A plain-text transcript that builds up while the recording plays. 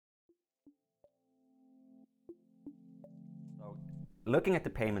looking at the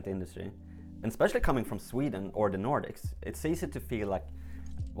payment industry, and especially coming from Sweden or the Nordics, it's easy to feel like,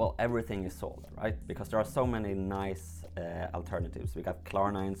 well, everything is solved, right? Because there are so many nice alternatives. We got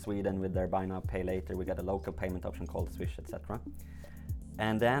Klarna in Sweden with their buy now, pay later. We got a local payment option called Swish, etc.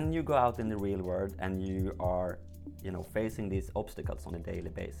 And then you go out in the real world and you are, facing these obstacles on a daily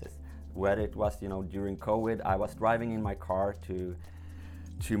basis. Whether it was, during COVID, I was driving in my car to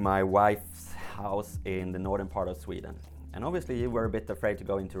my wife's house in the northern part of Sweden. And obviously you were a bit afraid to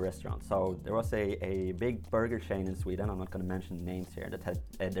go into a restaurant. So there was a big burger chain in Sweden, I'm not going to mention names here, that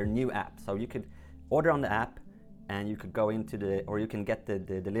had their new app. So you could order on the app and you could go or you can get the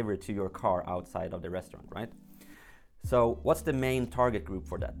delivery to your car outside of the restaurant, right? So what's the main target group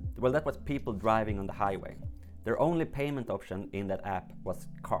for that? Well, that was people driving on the highway. Their only payment option in that app was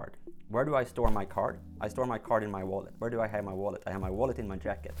card. Where do I store my card? I store my card in my wallet. Where do I have my wallet? I have my wallet in my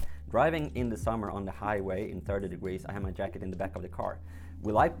jacket. Driving in the summer on the highway in 30 degrees, I have my jacket in the back of the car.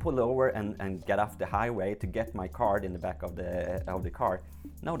 Will I pull over and get off the highway to get my card in the back of the car?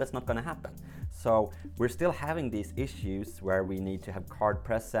 No, that's not going to happen. So we're still having these issues where we need to have card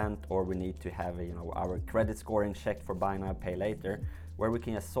present, or we need to have our credit scoring checked for buy now, pay later, where we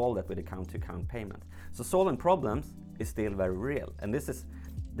can just solve that with account-to-account payments. So solving problems is still very real, and this is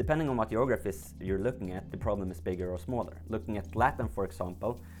depending on what geographies you're looking at, the problem is bigger or smaller. Looking at Latin, for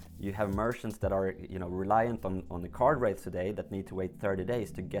example, you have merchants that are reliant on the card rates today that need to wait 30 days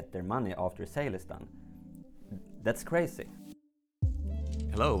to get their money after a sale is done. That's crazy.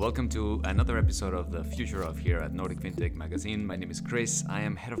 Hello, welcome to another episode of The Future of here at Nordic FinTech Magazine. My name is Chris, I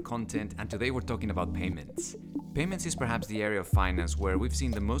am head of content, and today we're talking about payments. Payments is perhaps the area of finance where we've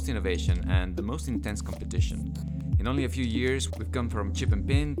seen the most innovation and the most intense competition. In only a few years, we've come from chip and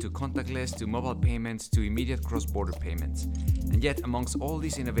PIN to contactless to mobile payments to immediate cross-border payments. And yet, amongst all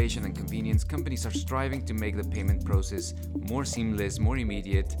this innovation and convenience, companies are striving to make the payment process more seamless, more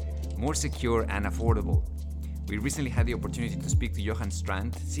immediate, more secure and affordable. We recently had the opportunity to speak to Johan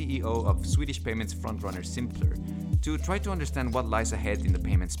Strand, CEO of Swedish payments frontrunner Zimpler, to try to understand what lies ahead in the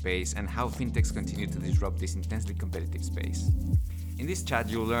payment space and how fintechs continue to disrupt this intensely competitive space. In this chat,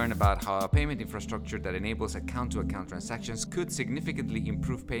 you'll learn about how a payment infrastructure that enables account-to-account transactions could significantly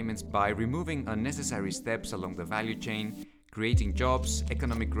improve payments by removing unnecessary steps along the value chain, creating jobs,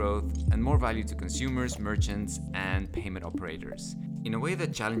 economic growth, and more value to consumers, merchants, and payment operators, in a way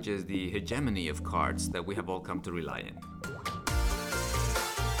that challenges the hegemony of cards that we have all come to rely on.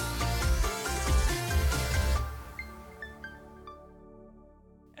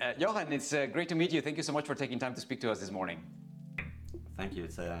 Johan, it's great to meet you. Thank you so much for taking time to speak to us this morning. Thank you.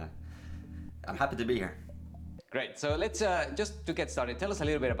 I'm happy to be here. Great. So let's just to get started, tell us a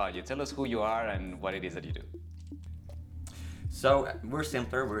little bit about you. Tell us who you are and what it is that you do. So we're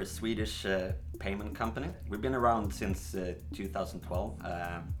Zimpler. We're a Swedish payment company. We've been around since 2012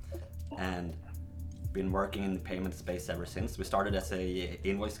 and been working in the payment space ever since. We started as a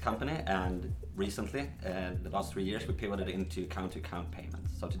invoice company, and recently, the last 3 years, we pivoted into account-to-account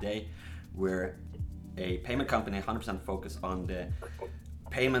payments. So today, we're a payment company 100% focused on the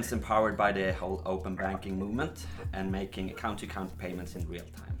payments empowered by the whole open banking movement and making account-to-account payments in real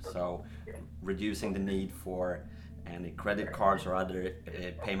time. So reducing the need for any credit cards or other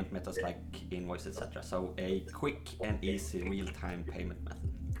payment methods like invoice, etc. So a quick and easy real-time payment method.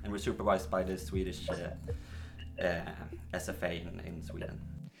 And we're supervised by the Swedish SFA in Sweden.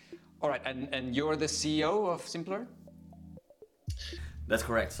 All right, and you're the CEO of Zimpler? That's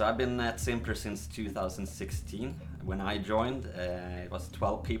correct. So I've been at Zimpler since 2016. When I joined, it was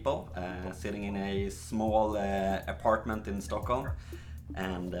 12 people sitting in a small apartment in Stockholm.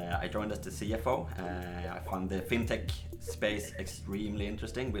 And I joined as the CFO. I found the fintech space extremely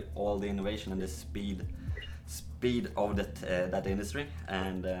interesting with all the innovation and the speed of that industry.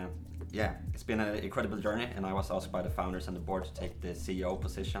 And it's been an incredible journey. And I was asked by the founders and the board to take the CEO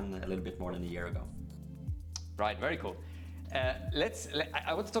position a little bit more than a year ago. Right, very cool.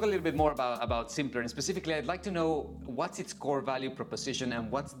 I want to talk a little bit more about Zimpler, and specifically I'd like to know what's its core value proposition and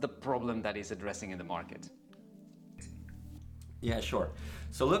what's the problem that it's addressing in the market. Yeah, sure.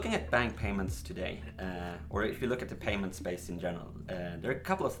 So looking at bank payments today, or if you look at the payment space in general, there are a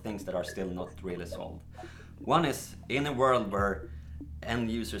couple of things that are still not really solved. One is, in a world where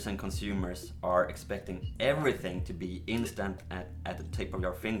end users and consumers are expecting everything to be instant at the tip of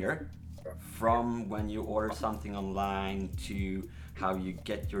your finger, from when you order something online to how you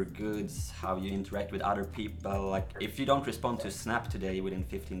get your goods, how you interact with other people. Like, if you don't respond to Snap today within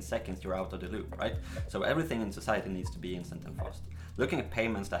 15 seconds, you're out of the loop, right? So everything in society needs to be instant and fast. Looking at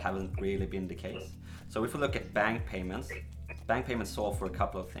payments, that haven't really been the case. So if we look at bank payments solve for a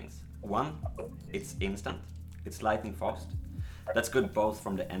couple of things. One, it's instant, it's lightning fast. That's good both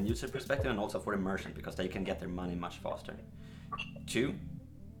from the end user perspective and also for the merchant because they can get their money much faster. 2,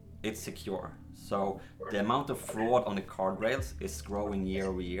 it's secure. So the amount of fraud on the card rails is growing year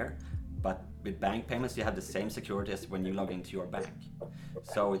over year, but with bank payments you have the same security as when you log into your bank.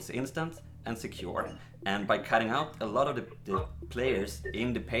 So it's instant and secure, and by cutting out a lot of the players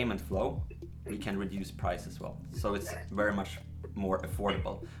in the payment flow, we can reduce price as well. So it's very much more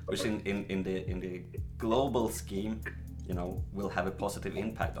affordable, which in the global scheme, will have a positive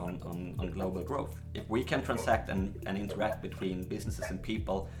impact on global growth. If we can transact and interact between businesses and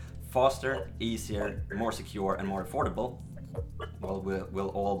people faster, easier, more secure, and more affordable, well, we'll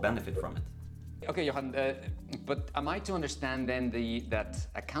all benefit from it. Okay, Johan, but am I to understand then that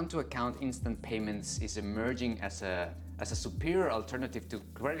account-to-account instant payments is emerging as a superior alternative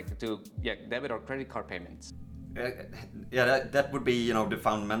to debit or credit card payments? That would be the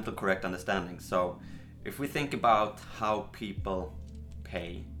fundamental correct understanding. So if we think about how people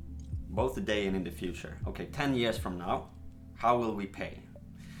pay, both today and in the future, 10 years from now, how will we pay?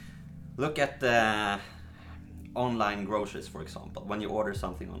 Look at the online groceries, for example, when you order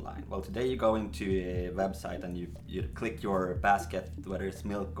something online. Well, today you go into a website and you click your basket, whether it's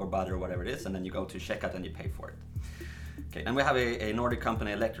milk or butter or whatever it is, and then you go to checkout and you pay for it. Okay, and we have a Nordic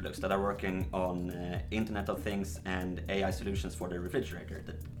company, Electrolux, that are working on Internet of Things and AI solutions for the refrigerator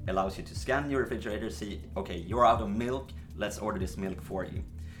that allows you to scan your refrigerator, see, you're out of milk, let's order this milk for you.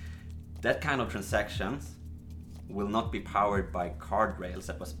 That kind of transactions will not be powered by card rails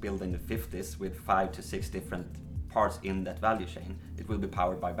that was built in the 50s with 5 to 6 different parts in that value chain. It will be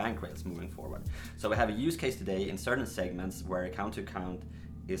powered by bank rails moving forward. So we have a use case today in certain segments where account-to-account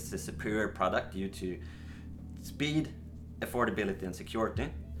is a superior product due to speed, affordability, and security.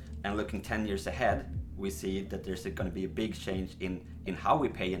 And looking 10 years ahead, we see that there's going to be a big change in how we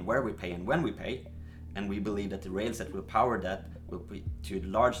pay and where we pay and when we pay. And we believe that the rails that will power that will be, to a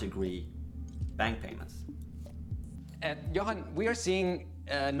large degree, bank payments. Johan, we are seeing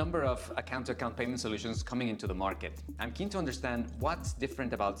a number of account-to-account payment solutions coming into the market. I'm keen to understand what's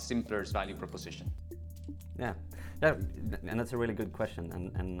different about Zimpler's value proposition. Yeah, and that's a really good question,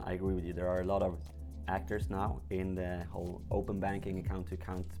 and I agree with you. There are a lot of actors now in the whole open banking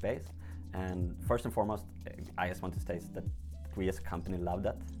account-to-account space, and first and foremost, I just want to state that we as a company love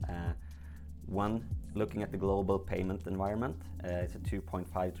that. One, looking at the global payment environment, it's a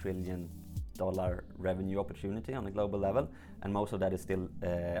 $2.5 trillion revenue opportunity on a global level, and most of that is still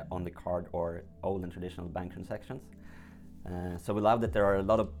on the card or old and traditional bank transactions. So we love that there are a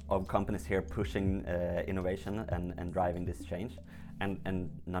lot of companies here pushing innovation and driving this change. And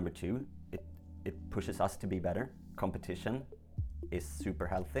number 2, it pushes us to be better. Competition is super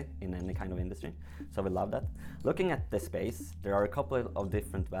healthy in any kind of industry, so we love that. Looking at the space, there are a couple of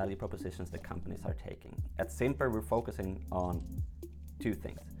different value propositions that companies are taking. At Zimpler, we're focusing on 2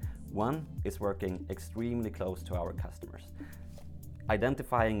 things. One is working extremely close to our customers,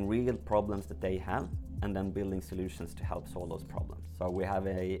 identifying real problems that they have, and then building solutions to help solve those problems. So we have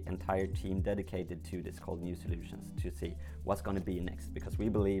an entire team dedicated to this called New Solutions to see what's going to be next, because we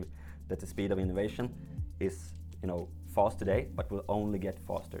believe that the speed of innovation is fast today, but will only get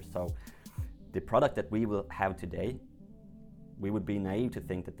faster. So the product that we will have today, we would be naive to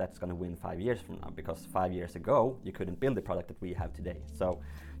think that that's going to win 5 years from now, because 5 years ago you couldn't build the product that we have today. So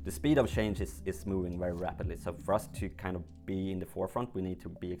the speed of change is moving very rapidly. So for us to kind of be in the forefront, we need to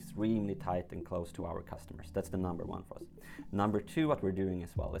be extremely tight and close to our customers. That's the number 1 for us. Number 2, what we're doing as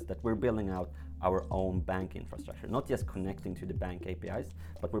well is that we're building out our own bank infrastructure, not just connecting to the bank APIs,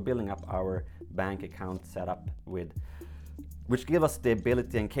 but we're building up our bank account setup which give us the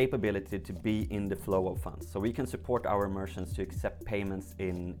ability and capability to be in the flow of funds. So we can support our merchants to accept payments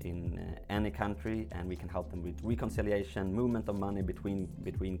in any country, and we can help them with reconciliation, movement of money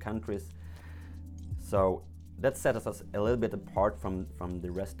between countries. So that sets us a little bit apart from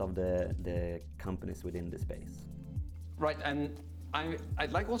the rest of the companies within the space. Right, and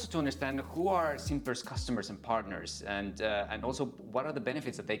I'd like also to understand who are Zimpler's customers and partners, and also what are the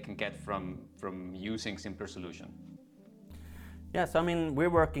benefits that they can get from using Zimpler solution. Yeah, so we're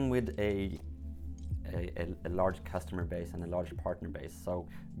working with a large customer base and a large partner base. So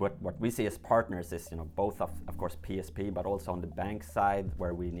what we see as partners is both of course PSP, but also on the bank side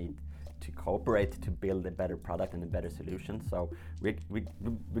where we need to cooperate to build a better product and a better solution. So we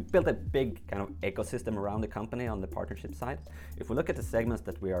built a big kind of ecosystem around the company on the partnership side. If we look at the segments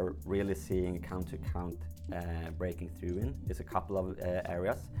that we are really seeing account-to-account breaking through in, is a couple of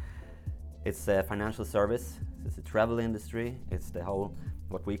areas. It's financial service, it's the travel industry, it's the whole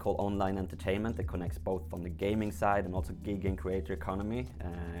what we call online entertainment. It connects both on the gaming side and also gig and creator economy.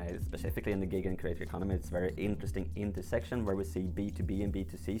 Specifically in the gig and creator economy, it's a very interesting intersection where we see B2B and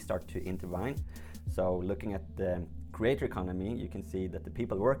B2C start to intertwine. So looking at the creator economy, you can see that the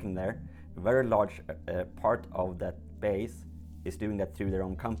people working there, a very large part of that base is doing that through their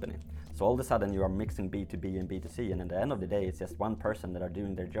own company. So all of a sudden you are mixing B2B and B2C, and at the end of the day it's just one person that are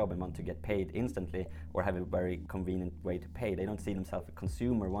doing their job and want to get paid instantly or have a very convenient way to pay. They don't see themselves a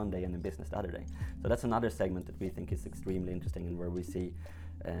consumer one day and a business the other day. So that's another segment that we think is extremely interesting and where we see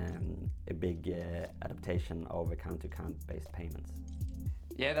a big adaptation of account-to-account based payments.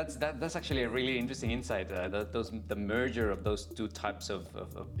 Yeah, that's actually a really interesting insight. The merger of those two types of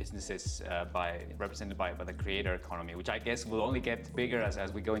businesses represented by the creator economy, which I guess will only get bigger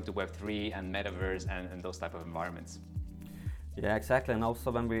as we go into Web3 and metaverse and those type of environments. Yeah, exactly. And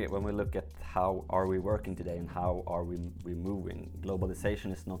also when we look at how are we working today and how are we moving,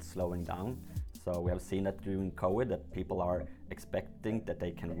 globalization is not slowing down. So we have seen that during COVID that people are expecting that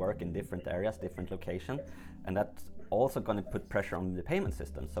they can work in different areas, different locations, and that's also going to put pressure on the payment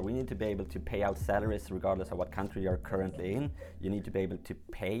system. So we need to be able to pay out salaries regardless of what country you're currently in. You need to be able to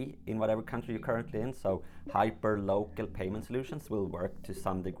pay in whatever country you're currently in. So hyper-local payment solutions will work to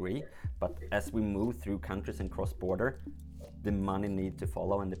some degree, but as we move through countries and cross-border, the money needs to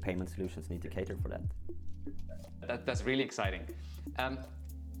follow and the payment solutions need to cater for that. That's really exciting.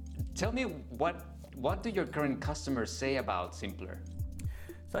 Tell me, what do your current customers say about Zimpler?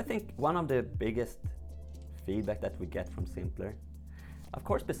 So I think one of the biggest feedback that we get from Zimpler, of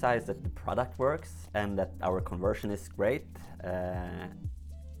course, besides that the product works and that our conversion is great,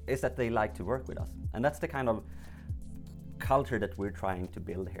 is that they like to work with us. And that's the kind of culture that we're trying to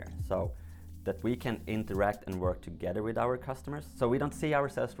build here. So that we can interact and work together with our customers. So we don't see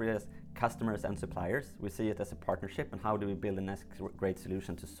ourselves really as customers and suppliers. We see it as a partnership and how do we build the next great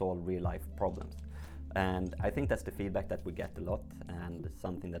solution to solve real life problems. And I think that's the feedback that we get a lot, and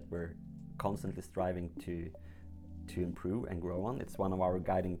something that we're constantly striving to improve and grow on. It's one of our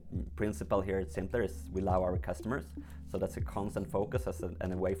guiding principle here at Zimpler is we love our customers. So that's a constant focus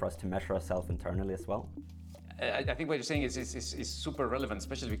and a way for us to measure ourselves internally as well. I think what you're saying is super relevant,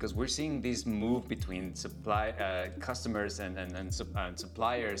 especially because we're seeing this move between customers and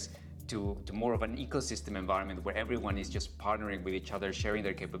suppliers to more of an ecosystem environment where everyone is just partnering with each other, sharing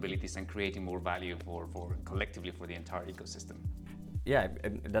their capabilities and creating more value for collectively for the entire ecosystem. Yeah,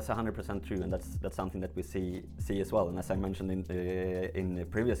 that's 100% true, and that's something that we see as well. And as I mentioned in the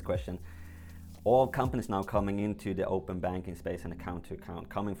previous question, all companies now coming into the open banking space and account to account,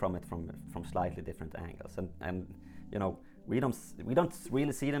 coming from it from slightly different angles, and you know we don't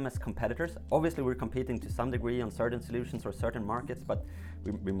really see them as competitors. Obviously, we're competing to some degree on certain solutions or certain markets, but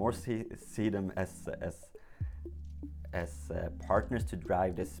we more see them as partners to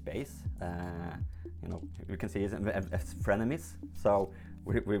drive this space. You know, we can see them as frenemies. So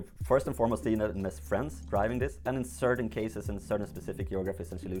we've first and foremost seen them as friends driving this, and in certain cases, in certain specific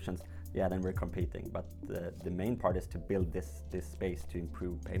geographies and solutions, yeah, then we're competing. But the main part is to build this space to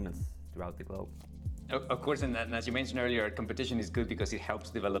improve payments throughout the globe. Of course, and as you mentioned earlier, competition is good because it helps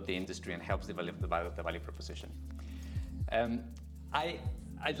develop the industry and helps develop the value proposition.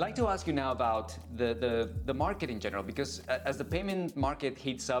 I'd like to ask you now about the market in general, because as the payment market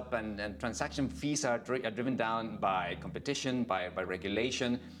heats up and transaction fees are driven down by competition, by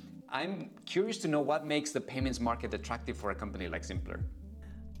regulation, I'm curious to know what makes the payments market attractive for a company like Zimpler.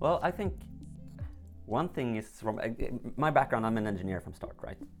 Well, I think one thing is from my background, I'm an engineer from start,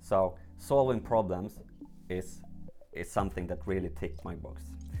 right? So solving problems is something that really ticked my box.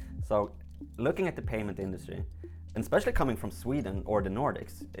 So looking at the payment industry, and especially coming from Sweden or the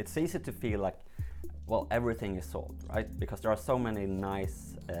Nordics, it's easy to feel like, well, everything is solved, right? Because there are so many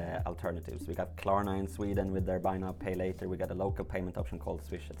nice alternatives. We got Klarna in Sweden with their buy now, pay later. We got a local payment option called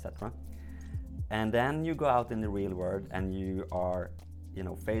Swish, etc. And then you go out in the real world and you are,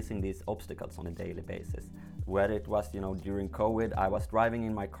 facing these obstacles on a daily basis. Whether it was, during COVID, I was driving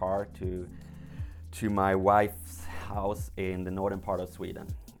in my car to my wife's house in the northern part of Sweden.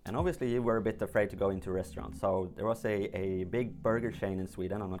 And obviously you were a bit afraid to go into a restaurant. So there was a big burger chain in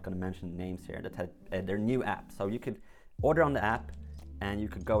Sweden, I'm not going to mention names here, that had their new app. So you could order on the app and you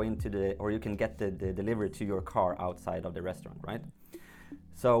could go or you can get the delivery to your car outside of the restaurant, right?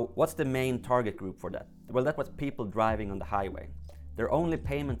 So what's the main target group for that? Well, that was people driving on the highway. Their only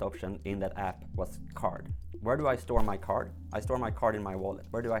payment option in that app was card. Where do I store my card? I store my card in my wallet.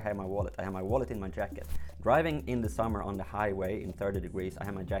 Where do I have my wallet? I have my wallet in my jacket. Driving in the summer on the highway in 30 degrees, I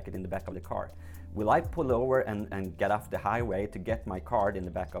have my jacket in the back of the car. Will I pull over and get off the highway to get my card in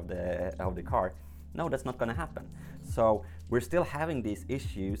the back of the car? No, that's not going to happen. So we're still having these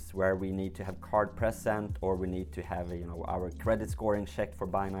issues where we need to have card present, or we need to have our credit scoring checked for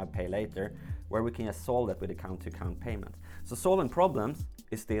buy now, pay later, where we can just solve that with account-to-account payments. So solving problems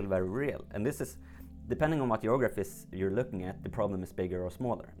is still very real, and this is depending on what geographies you're looking at, the problem is bigger or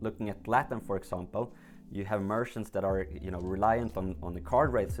smaller. Looking at Latin, for example, you have merchants that are reliant on the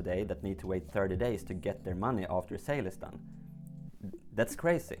card rates today that need to wait 30 days to get their money after a sale is done. That's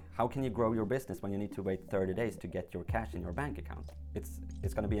crazy. How can you grow your business when you need to wait 30 days to get your cash in your bank account? It's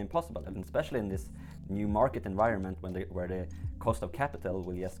going to be impossible, and especially in this new market environment where the cost of capital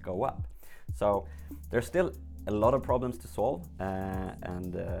will just go up. So there's still a lot of problems to solve,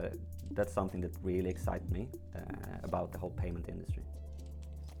 and that's something that really excites me about the whole payment industry.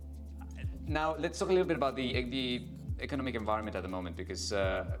 Now let's talk a little bit about the economic environment at the moment, because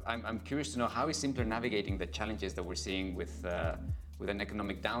I'm curious to know how is Zimpler navigating the challenges that we're seeing with an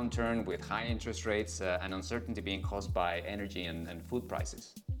economic downturn, with high interest rates and uncertainty being caused by energy and food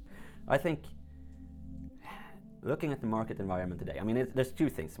prices. I think looking at the market environment today, there's two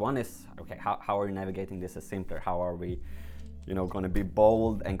things. One is, okay, how are we navigating this as Zimpler? How are we going to be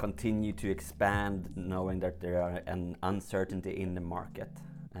bold and continue to expand knowing that there are an uncertainty in the market?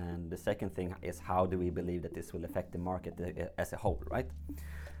 And the second thing is, how do we believe that this will affect the market as a whole, right?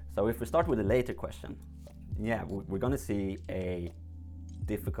 So if we start with the later question, yeah, we're going to see a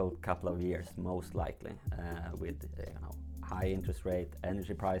difficult couple of years, most likely, with high interest rate,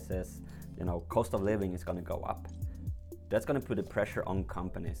 energy prices, cost of living is going to go up. That's going to put a pressure on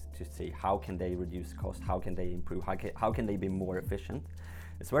companies to see how can they reduce cost, how can they improve, how can they be more efficient.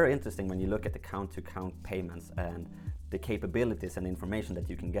 It's very interesting when you look at account-to-account payments and the capabilities and information that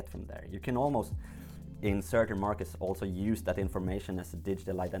you can get from there. You can almost, in certain markets, also use that information as a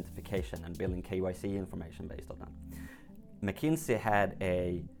digital identification and building KYC information based on that. McKinsey had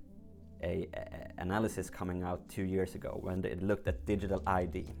a analysis coming out 2 years ago when it looked at digital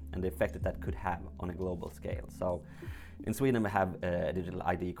ID and the effect that could have on a global scale. So in Sweden we have a digital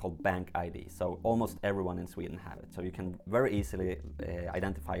ID called Bank ID, so almost everyone in Sweden have it. So you can very easily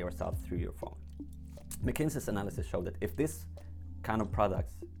identify yourself through your phone. McKinsey's analysis showed that if this kind of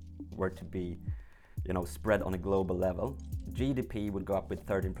products were to be spread on a global level, GDP would go up with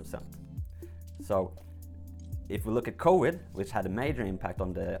 13%. So if we look at COVID, which had a major impact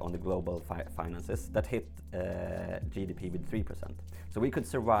on the global finances, that hit GDP with 3%. So we could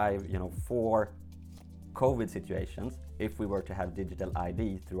survive 4 COVID situations if we were to have digital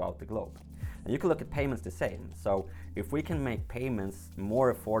ID throughout the globe. And you can look at payments the same. So if we can make payments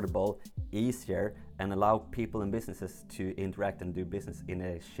more affordable, easier, and allow people and businesses to interact and do business in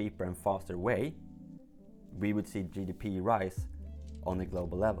a cheaper and faster way, we would see GDP rise on a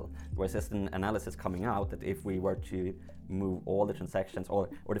global level. Whereas there's an analysis coming out that if we were to move all the transactions or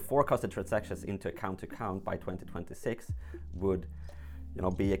the forecasted transactions into account-to-account by 2026 would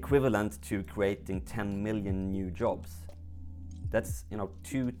be equivalent to creating 10 million new jobs. That's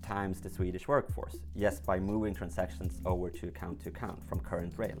 2 times the Swedish workforce, just by moving transactions over to account from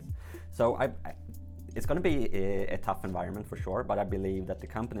current rails. So it's going to be a tough environment for sure, but I believe that the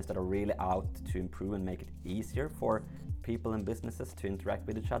companies that are really out to improve and make it easier for people and businesses to interact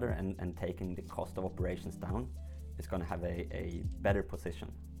with each other and taking the cost of operations down is going to have a better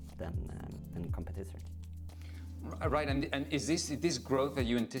position than competitors. Right, and is this growth that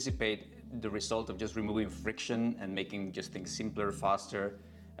you anticipate the result of just removing friction and making just things simpler, faster,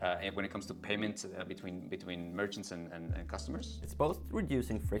 when it comes to payments between merchants and customers? It's both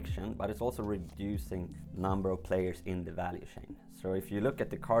reducing friction, but it's also reducing number of players in the value chain. So if you look at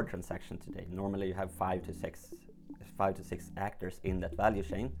the card transaction today, normally you have 5 to 6 actors in that value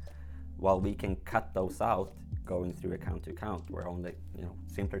chain, while we can cut those out going through account to account, where only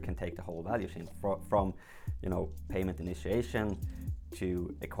Zimpler can take the whole value chain from payment initiation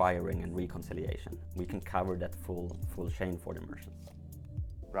to acquiring and reconciliation. We can cover that full chain for the merchants.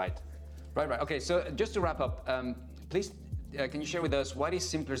 Right. Okay, so just to wrap up, please can you share with us what is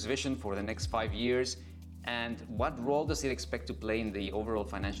Zimpler's vision for the next 5 years, and what role does it expect to play in the overall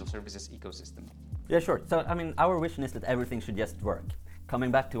financial services ecosystem? Yeah, sure. So our vision is that everything should just work.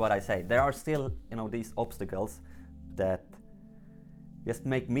 Coming back to what I say, there are still these obstacles that just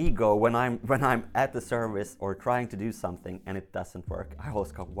make me go when I'm at the service or trying to do something and it doesn't work. I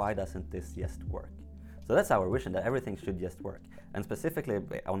always go, why doesn't this just work? So that's our vision, that everything should just work. And specifically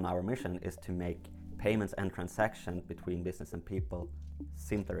on our mission is to make payments and transactions between business and people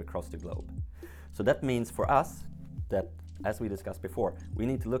simpler across the globe. So that means for us that, as we discussed before, we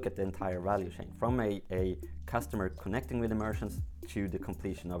need to look at the entire value chain, from a customer connecting with the merchants to the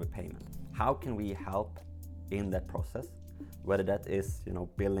completion of a payment. How can we help in that process? whether that is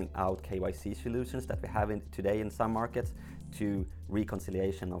building out KYC solutions that we have today in some markets, to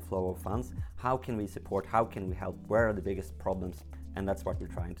reconciliation of flow of funds. How can we support? How can we help? Where are the biggest problems? And that's what we're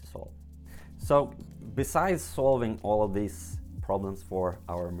trying to solve. So besides solving all of these problems for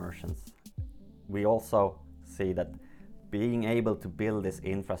our merchants, we also see that being able to build this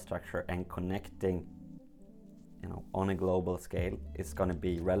infrastructure and connecting on a global scale is going to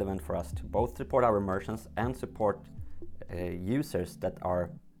be relevant for us to both support our merchants and support users that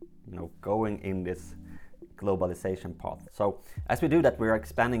are going in this globalization path. So as we do that, we're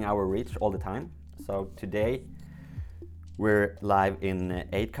expanding our reach all the time. So today we're live in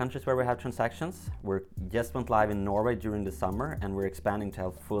 8 countries where we have transactions. We just went live in Norway during the summer, and we're expanding to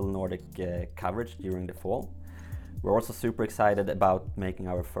have full Nordic coverage during the fall. We're also super excited about making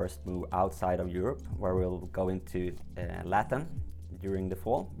our first move outside of Europe, where we'll go into Latin during the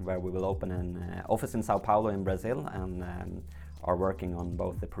fall, where we will open an office in Sao Paulo in Brazil, and are working on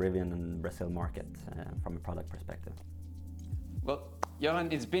both the Peruvian and Brazil market from a product perspective. Well,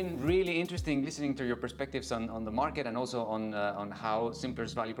 Johan, it's been really interesting listening to your perspectives on the market and also on how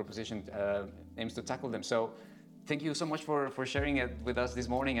Zimpler's value proposition aims to tackle them. So thank you so much for sharing it with us this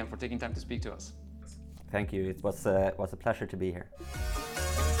morning and for taking time to speak to us. Thank you. It was a pleasure to be here.